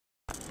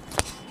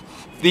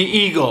the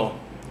eagle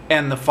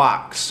and the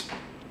fox.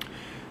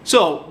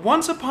 So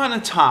once upon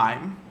a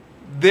time,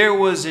 there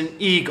was an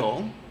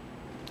eagle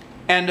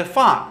and a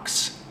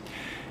fox,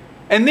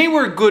 and they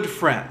were good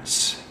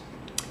friends.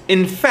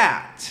 In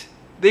fact,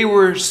 they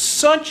were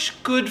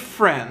such good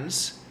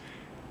friends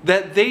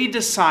that they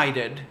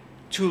decided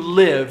to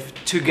live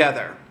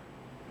together.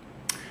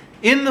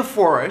 In the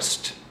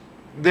forest,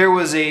 there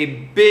was a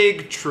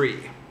big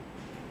tree,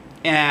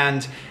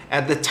 and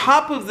at the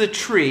top of the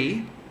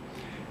tree,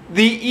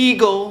 the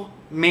eagle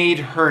made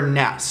her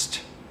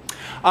nest.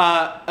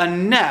 A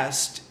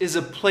nest is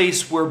a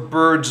place where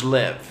birds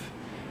live.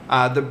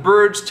 The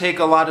birds take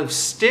a lot of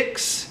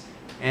sticks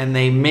and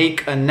they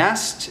make a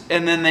nest,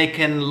 and then they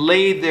can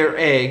lay their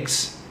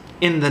eggs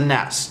in the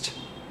nest.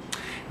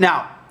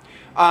 Now,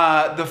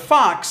 the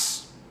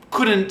fox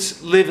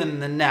couldn't live in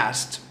the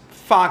nest.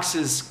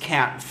 Foxes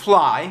can't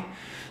fly,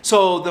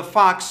 so the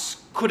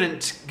fox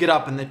couldn't get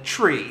up in the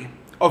tree,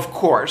 of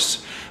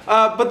course.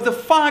 But the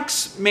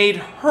fox made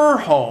her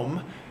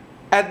home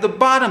at the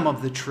bottom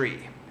of the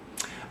tree.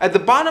 At the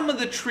bottom of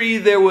the tree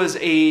there was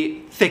a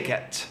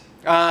thicket.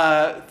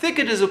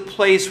 Thicket is a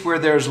place where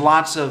there's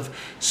lots of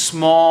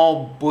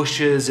small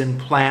bushes and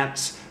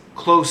plants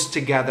close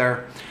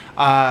together.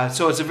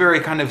 So it's a very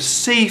kind of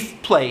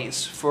safe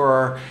place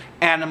for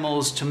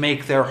animals to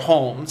make their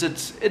homes.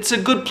 It's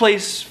a good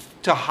place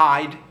to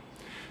hide.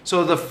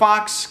 So the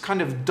fox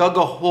kind of dug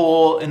a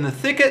hole in the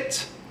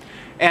thicket,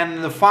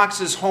 and the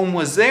fox's home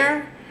was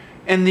there,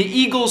 and the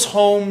eagle's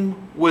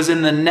home was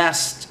in the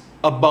nest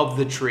above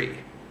the tree,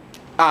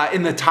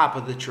 in the top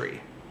of the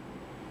tree.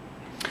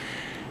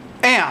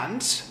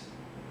 And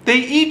they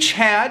each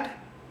had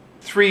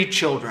 3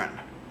 children.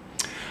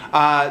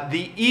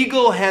 The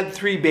eagle had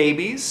 3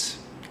 babies,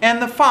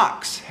 and the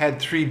fox had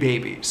 3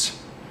 babies.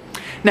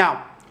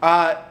 Now,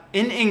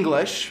 in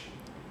English,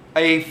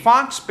 a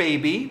fox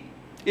baby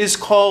is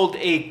called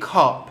a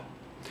cub.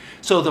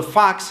 So the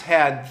fox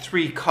had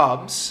 3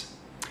 cubs,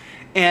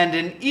 and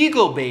an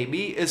eagle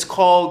baby is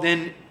called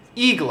an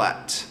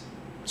eaglet.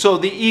 So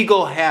the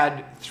eagle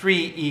had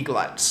 3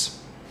 eaglets.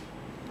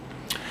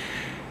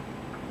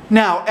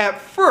 Now, at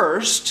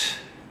first,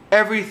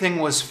 everything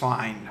was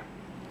fine.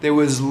 There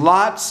was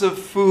lots of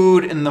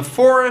food in the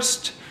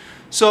forest,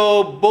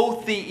 so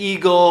both the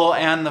eagle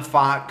and the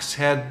fox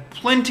had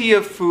plenty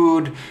of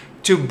food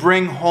to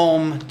bring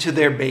home to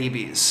their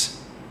babies.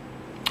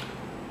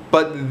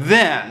 But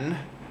then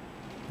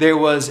there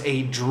was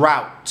a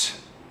drought.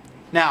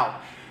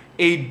 Now,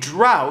 a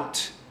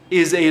drought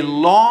is a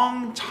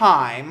long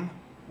time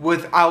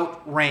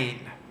without rain.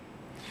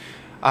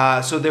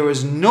 So there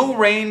was no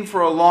rain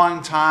for a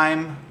long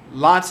time.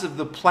 Lots of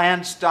the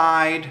plants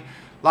died.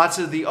 Lots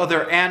of the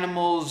other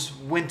animals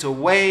went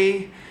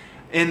away.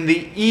 And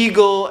the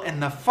eagle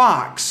and the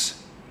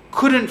fox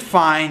couldn't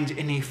find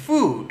any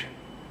food.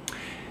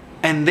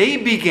 And they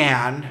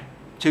began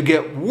to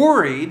get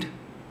worried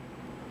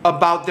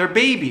about their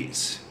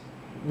babies.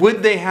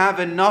 Would they have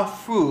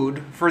enough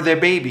food for their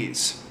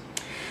babies?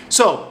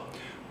 So,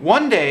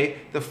 one day,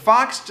 the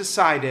fox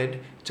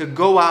decided to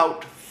go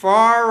out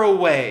far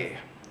away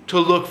to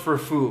look for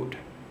food.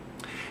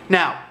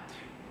 Now,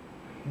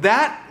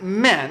 that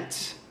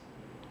meant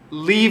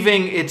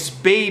leaving its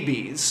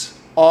babies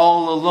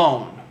all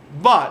alone.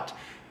 But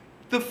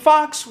the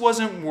fox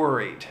wasn't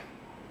worried,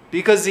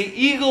 because the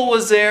eagle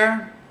was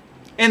there,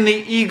 and the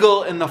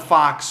eagle and the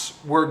fox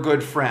were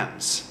good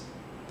friends.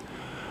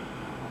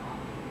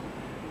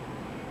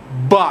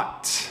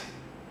 But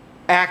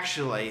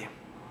actually,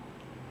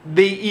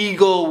 the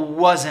eagle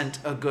wasn't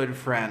a good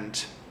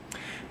friend,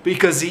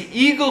 because the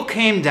eagle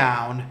came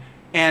down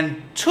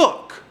and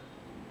took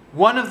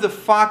one of the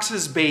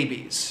fox's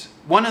babies,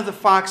 one of the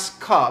fox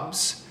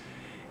cubs,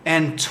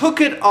 and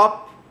took it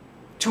up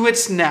to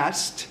its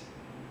nest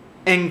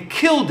and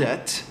killed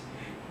it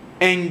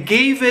and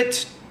gave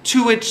it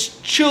to its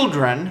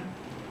children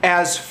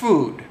as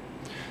food.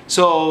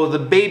 So the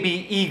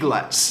baby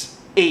eaglets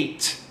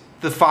ate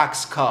the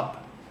fox cub.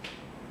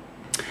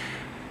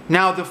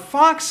 Now the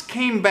fox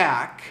came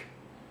back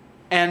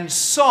and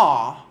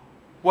saw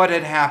what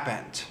had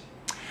happened.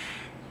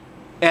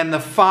 And the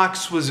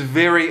fox was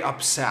very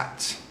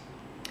upset.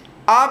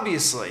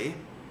 Obviously,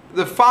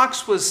 the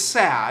fox was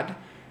sad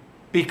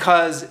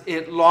because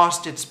it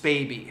lost its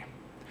baby.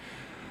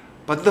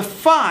 But the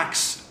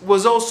fox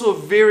was also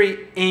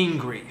very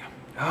angry.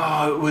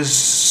 Oh, it was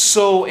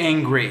so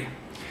angry.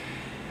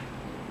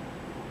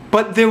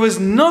 But there was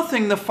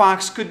nothing the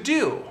fox could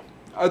do.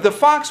 The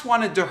fox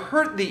wanted to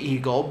hurt the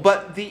eagle,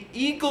 but the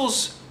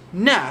eagle's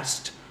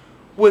nest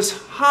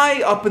was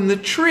high up in the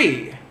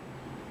tree,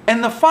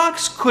 and the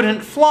fox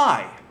couldn't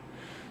fly.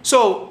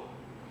 So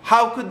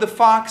how could the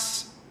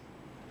fox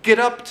get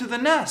up to the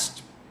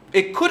nest?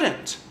 It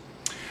couldn't.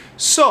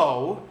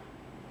 So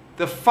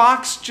the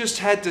fox just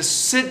had to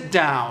sit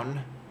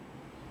down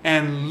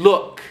and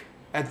look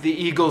at the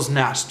eagle's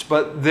nest,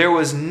 but there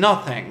was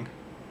nothing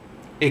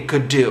it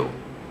could do.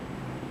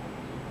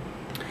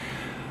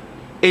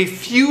 A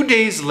few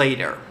days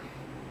later,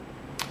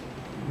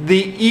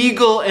 the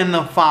eagle and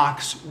the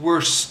fox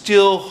were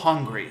still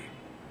hungry.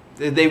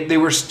 They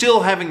were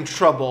still having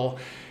trouble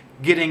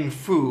getting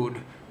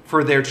food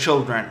for their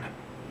children.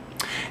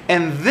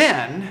 And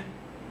then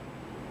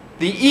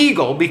the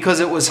eagle, because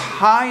it was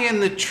high in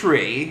the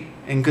tree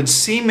and could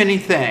see many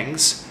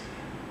things,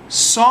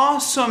 saw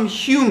some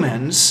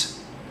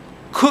humans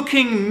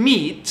cooking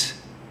meat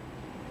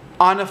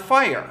on a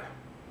fire.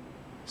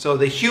 So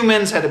the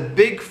humans had a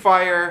big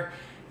fire,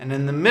 and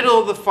in the middle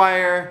of the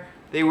fire,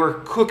 they were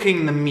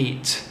cooking the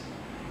meat.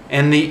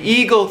 And the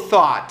eagle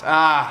thought,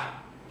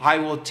 I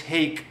will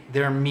take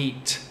their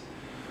meat.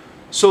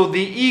 So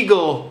the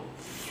eagle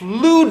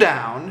flew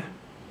down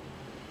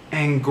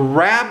and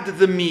grabbed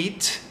the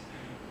meat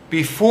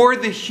before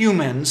the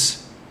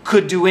humans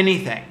could do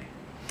anything.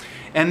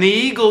 And the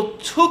eagle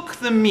took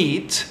the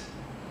meat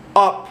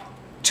up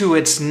to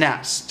its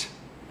nest.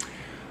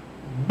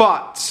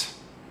 But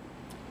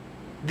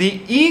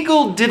the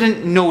eagle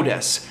didn't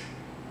notice.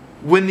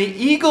 When the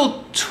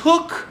eagle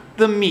took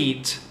the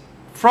meat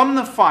from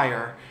the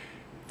fire,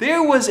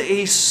 there was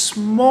a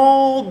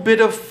small bit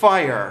of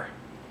fire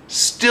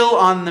still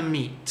on the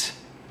meat.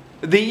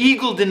 The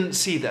eagle didn't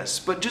see this,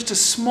 but just a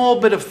small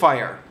bit of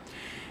fire.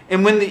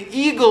 And when the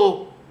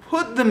eagle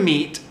put the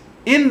meat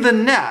in the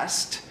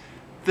nest,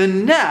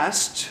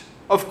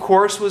 of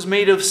course, was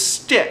made of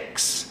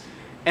sticks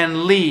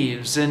and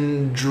leaves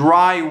and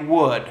dry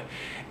wood.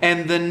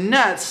 And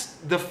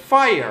the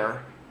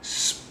fire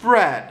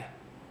spread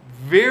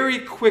very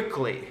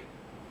quickly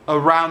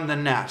around the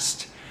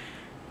nest.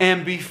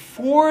 And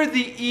before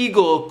the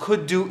eagle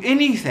could do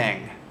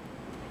anything,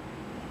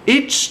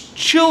 its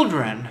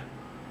children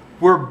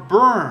were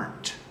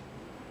burned.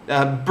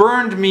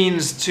 Burned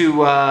means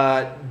to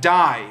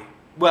die.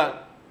 Well,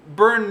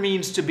 burned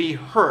means to be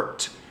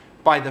hurt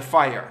by the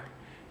fire.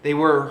 They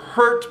were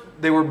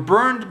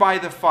burned by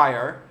the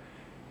fire,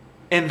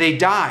 and they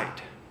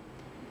died.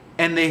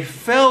 And they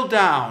fell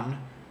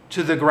down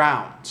to the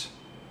ground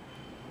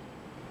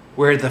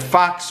where the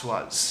fox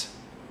was.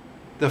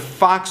 The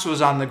fox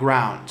was on the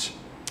ground.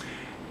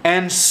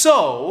 And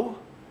so,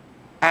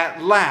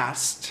 at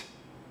last,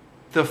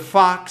 the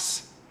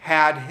fox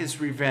had his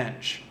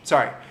revenge.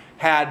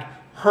 Had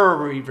her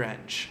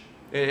revenge.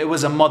 It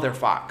was a mother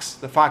fox.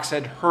 The fox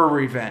had her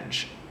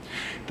revenge.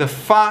 The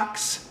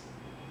fox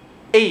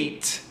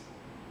ate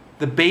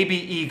the baby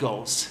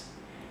eagles,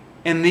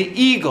 and the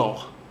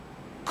eagle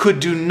could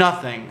do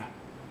nothing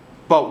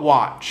but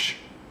watch.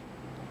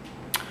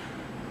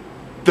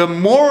 The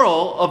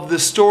moral of the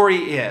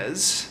story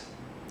is,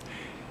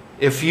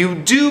 if you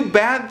do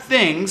bad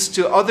things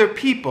to other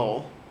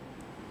people,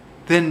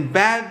 then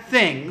bad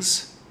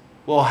things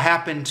will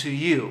happen to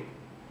you.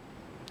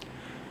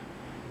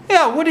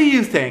 Yeah, what do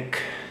you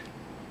think?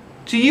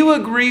 Do you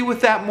agree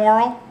with that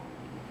moral?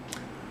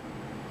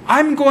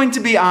 I'm going to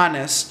be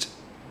honest,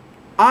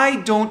 I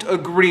don't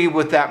agree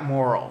with that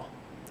moral.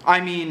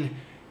 I mean,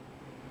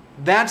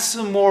 that's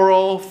the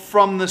moral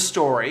from the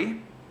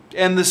story,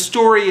 and the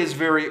story is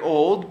very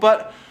old,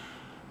 but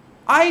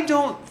I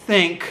don't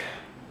think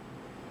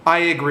I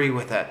agree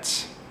with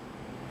it.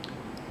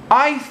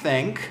 I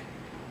think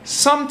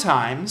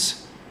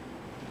sometimes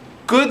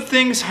good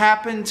things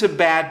happen to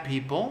bad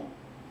people,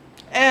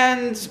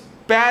 and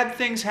bad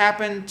things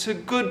happen to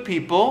good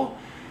people,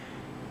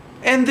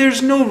 and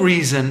there's no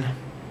reason.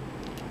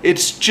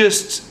 It's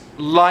just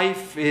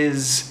life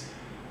is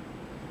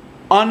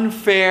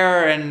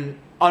unfair and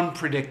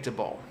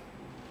unpredictable.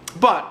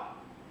 But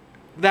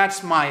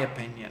that's my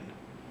opinion.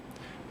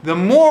 The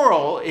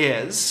moral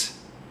is,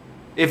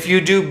 if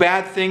you do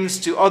bad things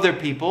to other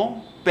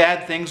people,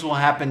 bad things will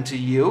happen to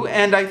you.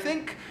 And I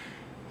think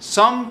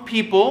some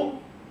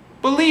people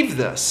believe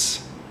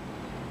this.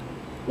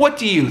 What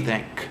do you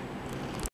think?